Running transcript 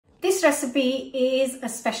Today's recipe is a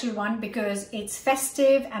special one because it's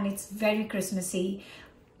festive and it's very Christmassy.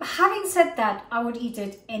 Having said that, I would eat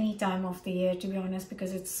it any time of the year, to be honest,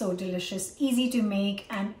 because it's so delicious, easy to make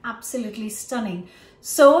and absolutely stunning.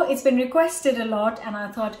 So it's been requested a lot and I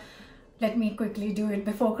thought, let me quickly do it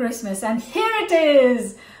before Christmas. And here it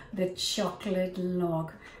is, the chocolate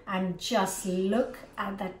log. And just look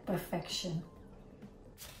at that perfection.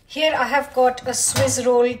 Here I have got a Swiss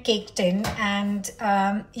roll cake tin, and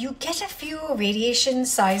you get a few variation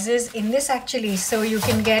sizes in this actually. So you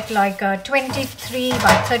can get like a 23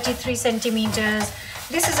 by 33 centimeters.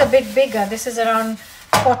 This is a bit bigger. This is around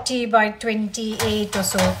 40 by 28 or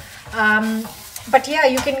so. But yeah,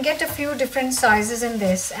 you can get a few different sizes in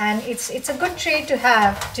this, and it's a good tray to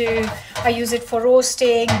have. I use it for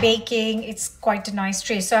roasting, baking. It's quite a nice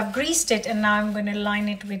tray. So I've greased it and now I'm going to line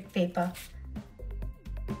it with paper.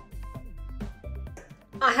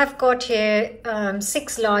 I have got here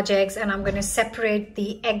 6 large eggs, and I'm going to separate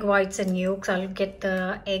the egg whites and yolks. I'll get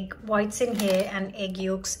the egg whites in here and egg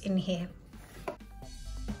yolks in here.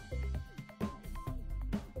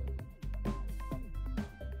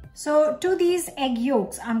 So to these egg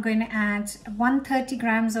yolks, I'm going to add 130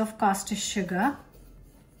 grams of caster sugar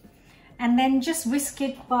and then just whisk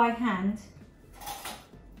it by hand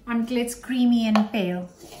until it's creamy and pale.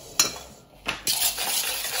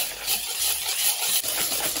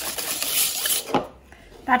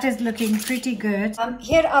 That is looking pretty good.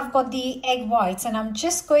 Here I've got the egg whites, and I'm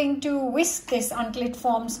just going to whisk this until it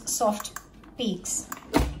forms soft peaks.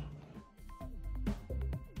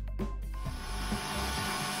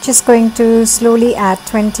 Just going to slowly add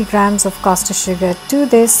 20 grams of caster sugar to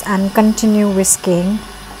this and continue whisking.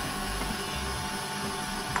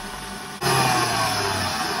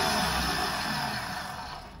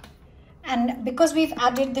 And because we've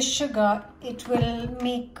added the sugar, it will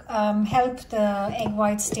help the egg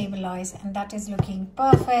white stabilize, and that is looking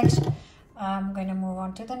perfect. I'm going to move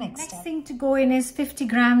on to the next step. Next thing to go in is 50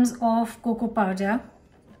 grams of cocoa powder.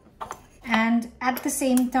 And at the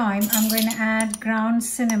same time, I'm going to add ground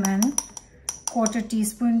cinnamon, 1/4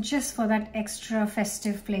 teaspoon, just for that extra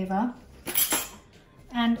festive flavor.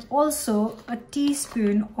 And also a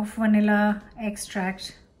teaspoon of vanilla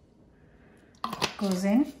extract goes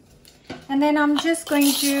in. And then I'm just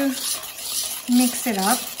going to mix it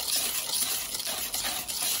up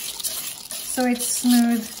so it's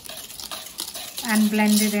smooth and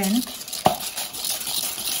blended in.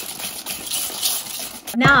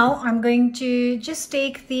 Now I'm going to just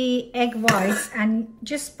take the egg whites and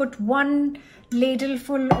just put 1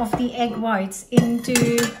 ladleful of the egg whites into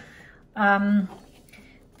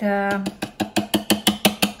the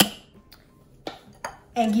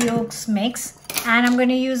egg yolks mix. And I'm going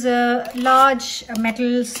to use a large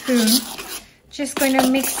metal spoon. Just going to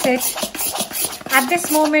mix it. At this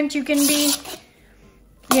moment, you can be,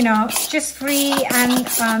 just free and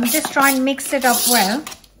just try and mix it up well.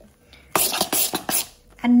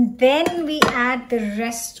 And then we add the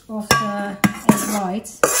rest of the egg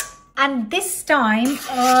whites. And this time,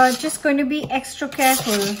 just going to be extra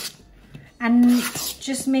careful and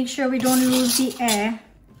just make sure we don't lose the air.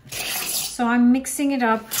 So I'm mixing it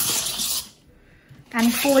up and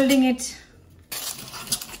folding it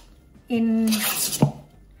in.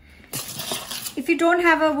 If you don't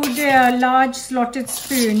have a large slotted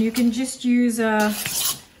spoon, you can just use a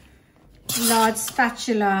large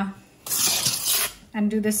spatula and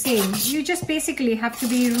do the same. You just basically have to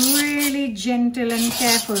be really gentle and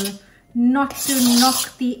careful not to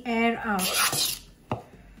knock the air out.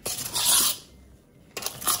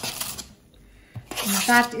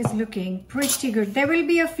 That is looking pretty good. There will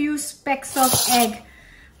be a few specks of egg,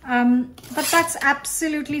 but that's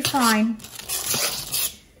absolutely fine.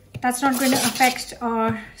 That's not going to affect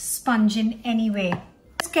our sponge in any way.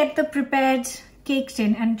 Let's get the prepared cake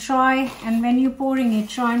tin and and when you're pouring it,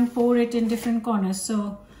 try and pour it in different corners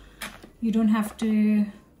so you don't have to,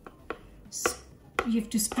 you have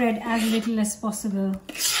to spread as little as possible.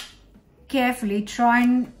 Carefully try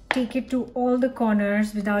and take it to all the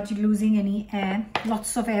corners without losing any air.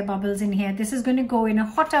 Lots of air bubbles in here. This is going to go in a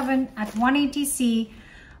hot oven at 180°C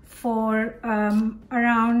for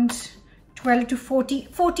around 12 to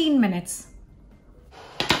 14 minutes.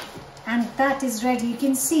 And that is ready. You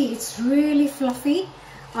can see it's really fluffy.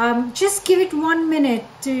 Just give it 1 minute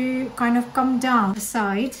to kind of come down the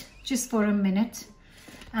side, just for a minute.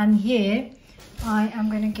 And here I am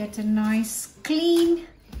going to get a nice clean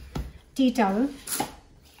tea towel,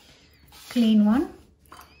 clean one,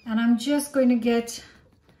 and I'm just going to get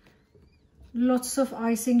lots of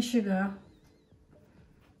icing sugar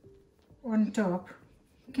on top.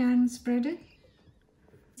 You can spread it.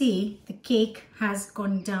 See, the cake has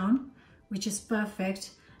gone down, which is perfect.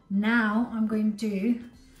 Now I'm going to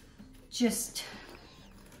just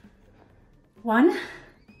 1,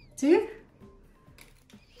 2.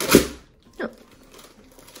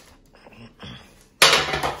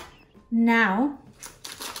 Now,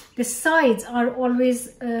 the sides are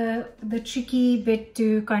always the tricky bit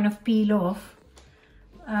to kind of peel off.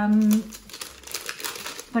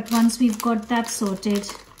 But once we've got that sorted,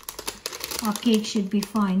 our cake should be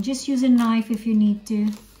fine. Just use a knife if you need to.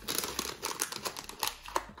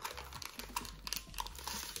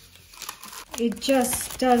 It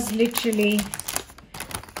just does literally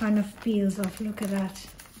kind of peels off. Look at that.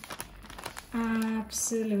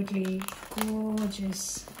 Absolutely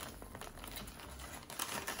gorgeous.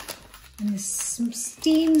 And the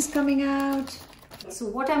steam's coming out. So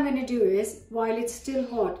what I'm going to do is, while it's still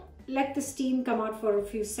hot, let the steam come out for a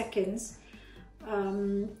few seconds.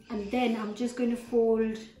 And then I'm just going to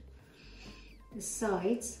fold the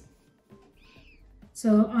sides.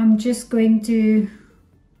 So I'm just going to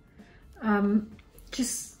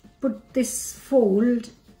just put this fold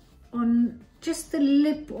on just the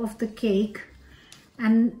lip of the cake,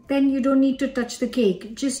 and then you don't need to touch the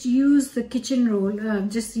cake. Just use the kitchen roll,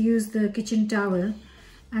 just use the kitchen towel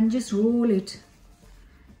and just roll it.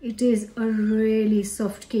 It is a really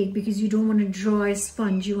soft cake because you don't want a dry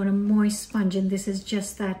sponge, you want a moist sponge, and this is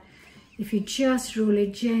just that. If you just roll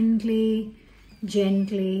it gently,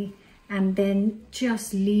 gently, and then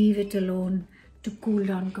just leave it alone to cool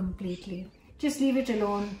down completely. Just leave it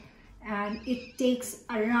alone, and it takes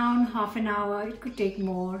around half an hour. It could take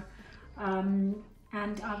more, and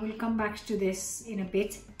I will come back to this in a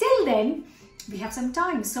bit. Till then, we have some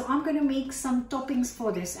time. So I'm going to make some toppings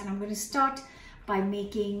for this, and I'm going to start by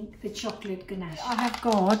making the chocolate ganache. I have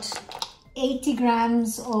got 80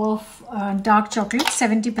 grams of dark chocolate,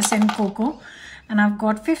 70% cocoa, and I've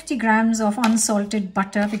got 50 grams of unsalted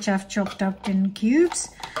butter, which I've chopped up in cubes.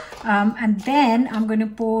 And then I'm going to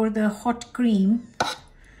pour the hot cream,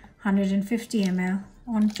 150 ml,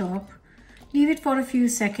 on top. Leave it for a few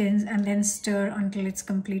seconds and then stir until it's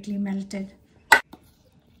completely melted.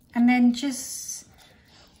 And then just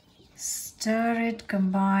stir it,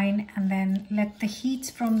 combine, and then let the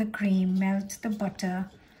heat from the cream melt the butter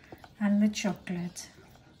and the chocolate.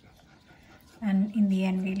 And in the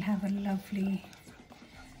end, we'll have a lovely,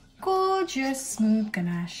 gorgeous, smooth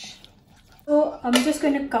ganache. So I'm just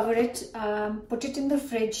going to cover it, put it in the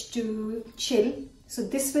fridge to chill. So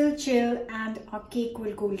this will chill and our cake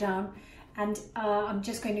will cool down. And I'm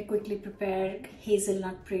just going to quickly prepare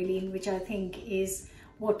hazelnut praline, which I think is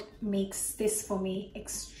what makes this for me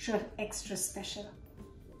extra special.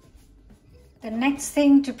 The next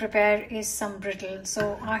thing to prepare is some brittle.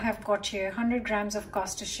 So I have got here 100 grams of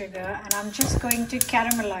caster sugar, and I'm just going to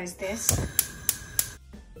caramelize this.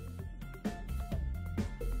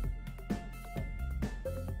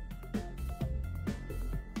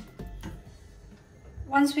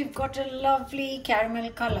 Once we've got a lovely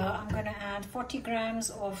caramel color, I'm going to add 40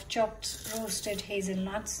 grams of chopped roasted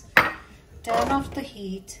hazelnuts. Turn off the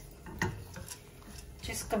heat.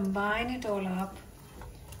 Just combine it all up.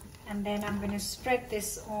 And then I'm going to spread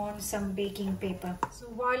this on some baking paper. So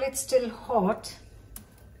while it's still hot,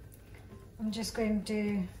 I'm just going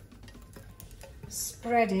to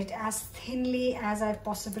spread it as thinly as I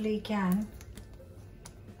possibly can,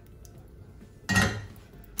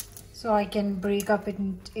 so I can break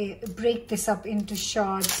this up into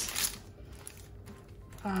shards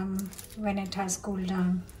when it has cooled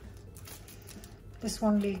down. This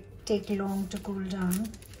won't take long to cool down.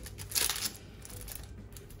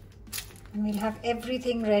 And we'll have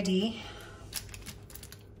everything ready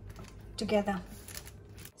together.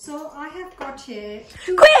 So I have got here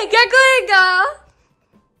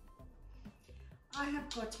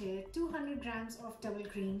 200 grams of double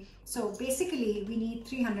cream. So basically we need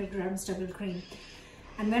 300 grams double cream.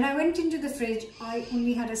 And when I went into the fridge, I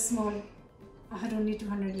only had I had only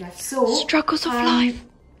 200 left. So struggles of life.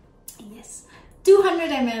 Yes, 200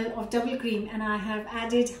 ml of double cream, and I have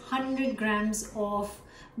added 100 grams of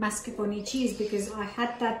mascarpone cheese because I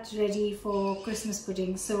had that ready for Christmas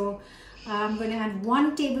pudding. So I'm going to add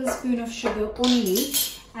 1 tablespoon of sugar only,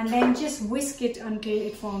 and then just whisk it until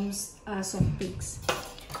it forms soft peaks.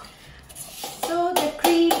 So the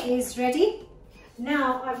cream is ready.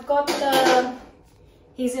 Now I've got the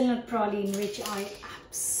hazelnut praline, which I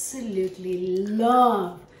absolutely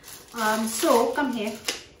love. So come here.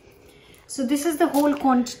 So this is the whole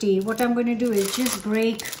quantity. What I'm going to do is just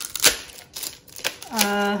break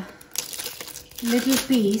a little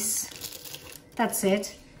piece. That's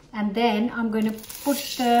it. And then I'm going to put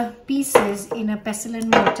the pieces in a pestle and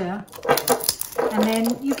mortar And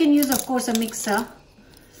then you can use, of course, a mixer.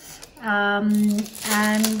 And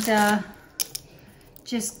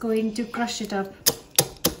just going to crush it up.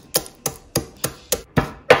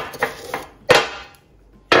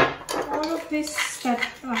 All of this that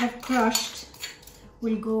I have crushed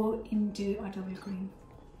will go into a double cream.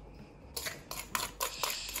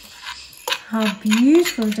 How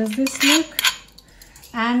beautiful does this look?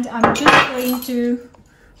 And I'm just going to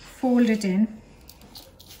fold it in.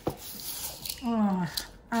 Oh,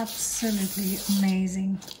 absolutely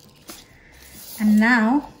amazing. And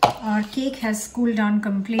now our cake has cooled down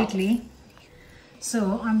completely.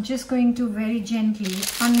 So I'm just going to very gently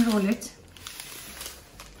unroll it.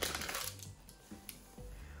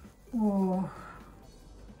 Oh,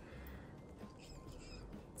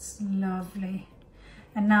 it's lovely.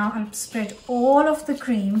 And now I'll spread all of the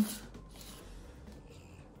cream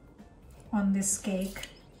on this cake.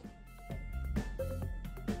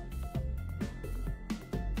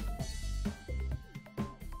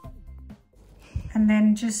 And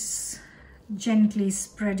then just gently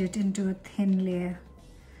spread it into a thin layer.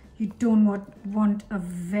 You don't want a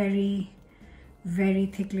very, very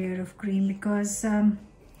thick layer of cream because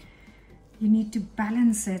you need to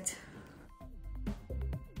balance it.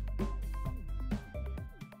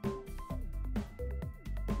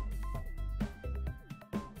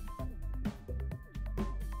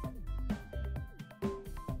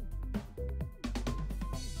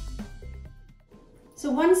 So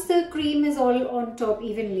once the cream is all on top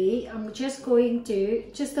evenly, I'm just going to,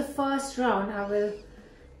 just the first round, I will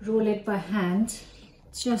roll it by hand,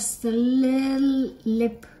 just the little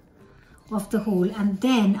lip of the hole, and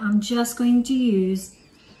then I'm just going to use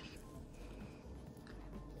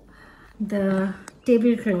the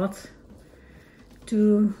tablecloth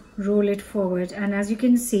to roll it forward. And as you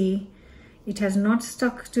can see, it has not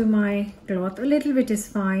stuck to my cloth. A little bit is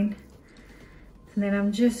fine. And then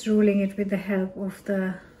I'm just rolling it with the help of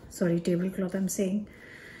the, tablecloth I'm saying,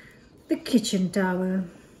 the kitchen towel.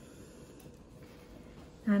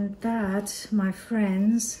 And that, my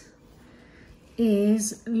friends,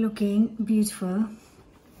 is looking beautiful.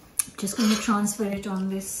 Just going to transfer it on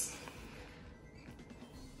this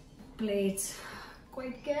plate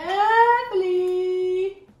quite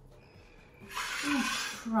carefully.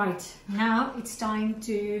 Right, now it's time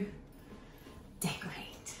to decorate.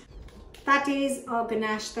 That is our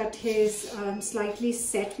ganache that is slightly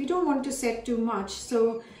set. We don't want to set too much,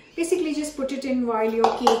 so basically just put it in while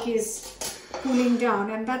your cake is cooling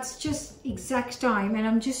down, and that's just exact time. And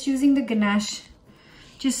I'm just using the ganache,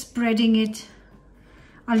 just spreading it.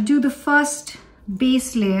 I'll do the first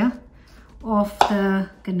base layer of the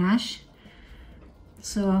ganache,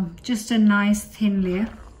 so just a nice thin layer,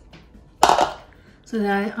 so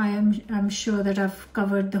that I'm sure that I've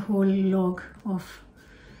covered the whole log of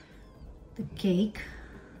the cake.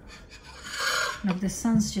 Look, the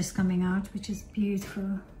sun's just coming out, which is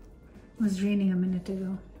beautiful. It was raining a minute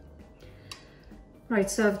ago. Right,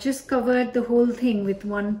 so I've just covered the whole thing with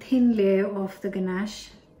one thin layer of the ganache,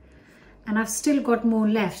 and I've still got more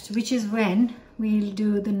left, which is when we'll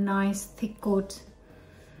do the nice thick coat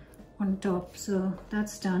on top. So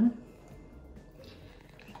that's done.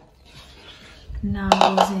 Now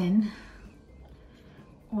goes in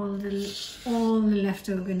all the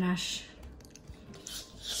leftover ganache.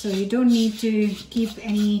 So you don't need to keep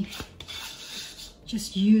any,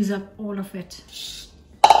 just use up all of it.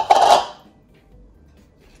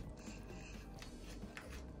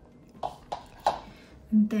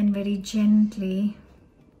 And then very gently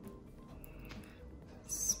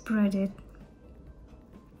spread it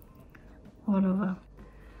all over.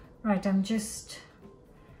 Right, I'm just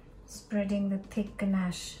spreading the thick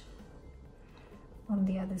ganache on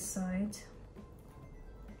the other side.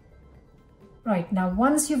 Right, now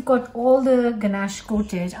once you've got all the ganache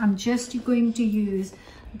coated, I'm just going to use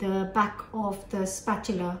the back of the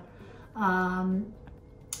spatula,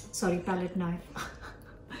 palette knife,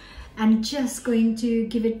 and just going to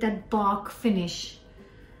give it that bark finish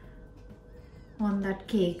on that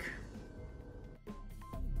cake.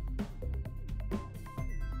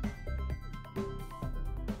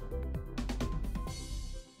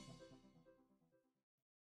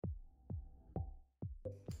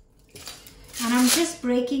 And I'm just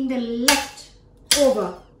breaking the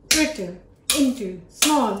leftover brittle into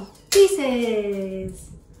small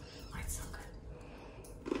pieces. Oh, it's so good.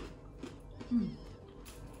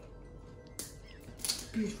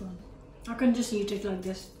 Beautiful. I can just eat it like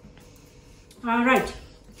this. All right.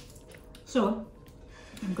 So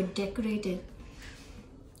I'm going to decorate it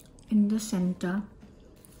in the center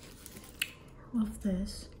of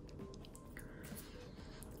this.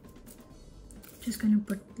 Just gonna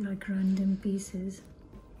put like random pieces.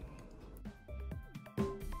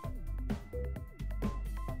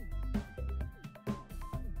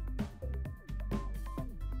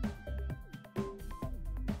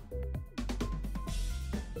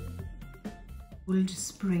 Gold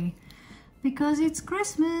spray because it's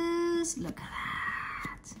Christmas. Look at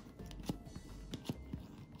that.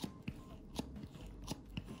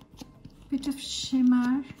 Bit of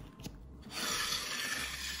shimmer.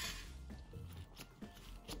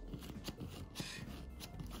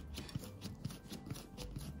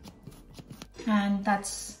 And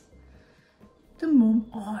that's the moon.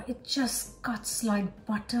 Oh, it just cuts like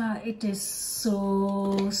butter. It is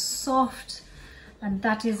so soft. And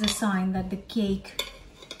that is a sign that the cake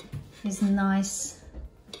is nice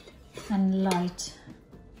and light.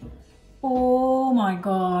 Oh my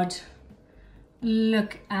God.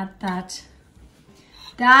 Look at that.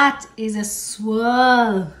 That is a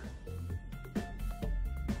swirl.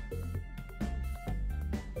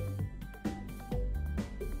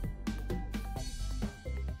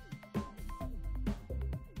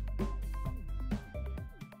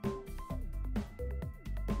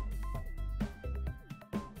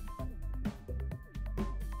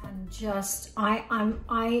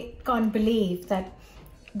 I can't believe that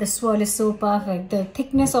the swirl is so perfect. The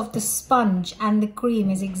thickness of the sponge and the cream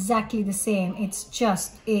is exactly the same. It's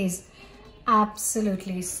just is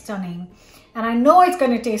absolutely stunning. And I know it's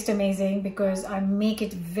going to taste amazing because I make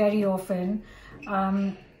it very often.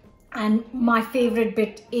 And my favorite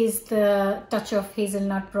bit is the touch of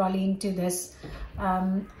hazelnut praline to this.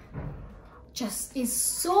 Just is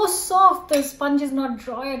so soft. The sponge is not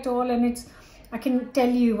dry at all, and I can tell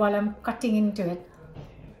you while I'm cutting into it.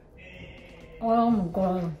 Oh my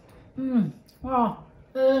God.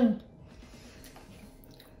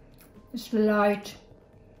 It's light.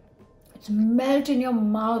 It's melt in your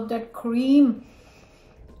mouth, that cream.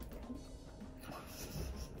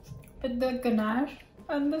 The ganache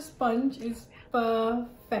and the sponge is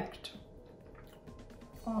perfect.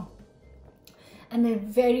 Oh. And a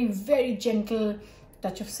very, very gentle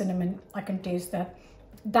touch of cinnamon. I can taste that.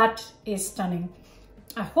 That is stunning.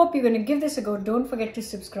 I hope you're going to give this a go. Don't forget to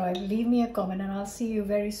subscribe, leave me a comment, and I'll see you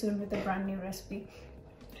very soon with a brand new recipe.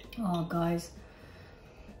 Oh guys,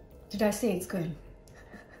 did I say it's good?